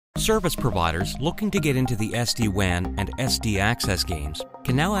Service providers looking to get into the SD-WAN and SD-Access games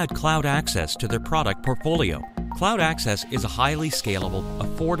can now add CloudAccess to their product portfolio. CloudAccess is a highly scalable,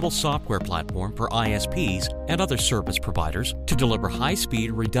 affordable software platform for ISPs and other service providers to deliver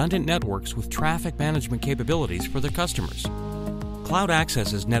high-speed, redundant networks with traffic management capabilities for their customers.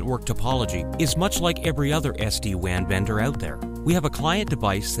 CloudAccess's network topology is much like every other SD-WAN vendor out there. We have a client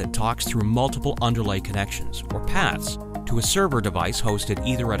device that talks through multiple underlay connections, or paths, to a server device hosted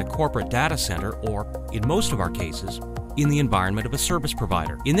either at a corporate data center or, in most of our cases, in the environment of a service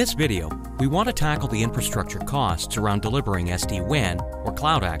provider. In this video, we want to tackle the infrastructure costs around delivering SD-WAN or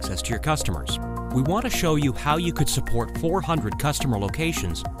CloudAccess to your customers. We want to show you how you could support 400 customer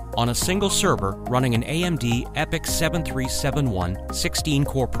locations on a single server running an AMD EPYC 7371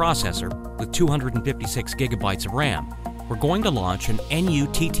 16-core processor with 256 gigabytes of RAM. We're going to launch an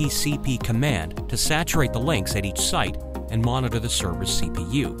NUTTCP command to saturate the links at each site and monitor the server's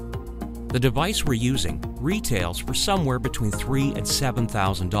CPU. The device we're using retails for somewhere between $3,000 and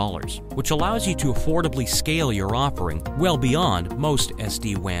 $7,000, which allows you to affordably scale your offering well beyond most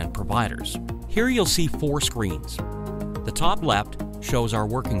SD-WAN providers. Here you'll see 4 screens. The top left shows our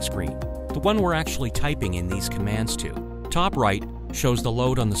working screen, the one we're actually typing in these commands to. Top right shows the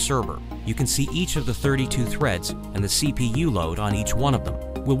load on the server. You can see each of the 32 threads and the CPU load on each one of them.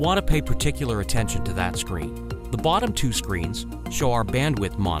 We'll want to pay particular attention to that screen. The bottom 2 screens show our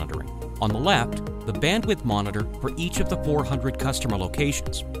bandwidth monitoring. On the left, the bandwidth monitor for each of the 400 customer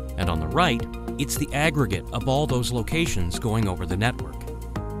locations, and on the right, it's the aggregate of all those locations going over the network.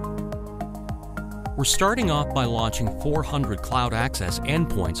 We're starting off by launching 400 CloudAccess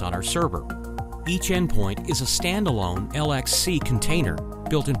endpoints on our server. Each endpoint is a standalone LXC container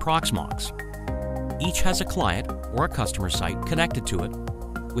built in Proxmox. Each has a client or a customer site connected to it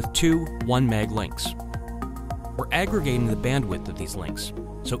with 2 1 meg links. We're aggregating the bandwidth of these links,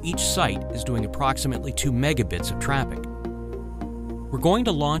 so each site is doing approximately 2 megabits of traffic. We're going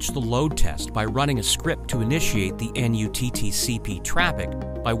to launch the load test by running a script to initiate the NUTTCP traffic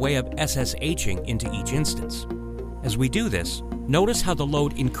by way of SSHing into each instance. As we do this, notice how the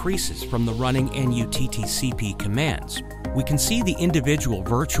load increases from the running NUTTCP commands. We can see the individual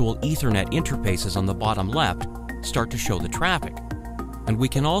virtual Ethernet interfaces on the bottom left start to show the traffic. And we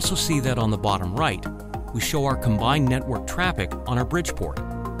can also see that on the bottom right, we show our combined network traffic on our bridge port.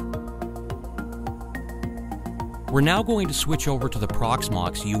 We're now going to switch over to the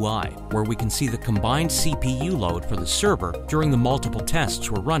Proxmox UI, where we can see the combined CPU load for the server during the multiple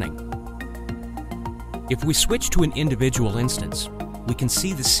tests we're running. If we switch to an individual instance, we can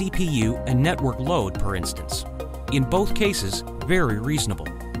see the CPU and network load per instance. In both cases, very reasonable.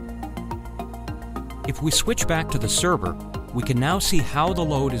 If we switch back to the server, we can now see how the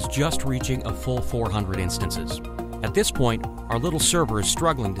load is just reaching a full 400 instances. At this point, our little server is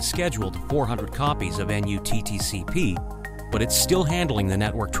struggling to schedule the 400 copies of NUTTCP, but it's still handling the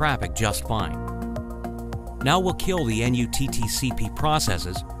network traffic just fine. Now we'll kill the NUTTCP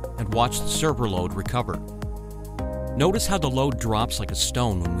processes and watch the server load recover. Notice how the load drops like a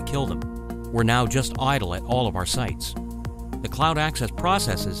stone when we kill them. We're now just idle at all of our sites. The CloudAccess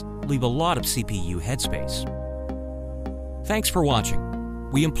processes leave a lot of CPU headspace. Thanks for watching.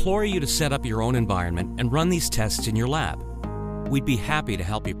 We implore you to set up your own environment and run these tests in your lab. We'd be happy to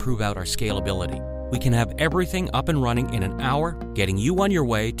help you prove out our scalability. We can have everything up and running in an hour, getting you on your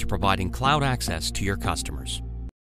way to providing CloudAccess to your customers.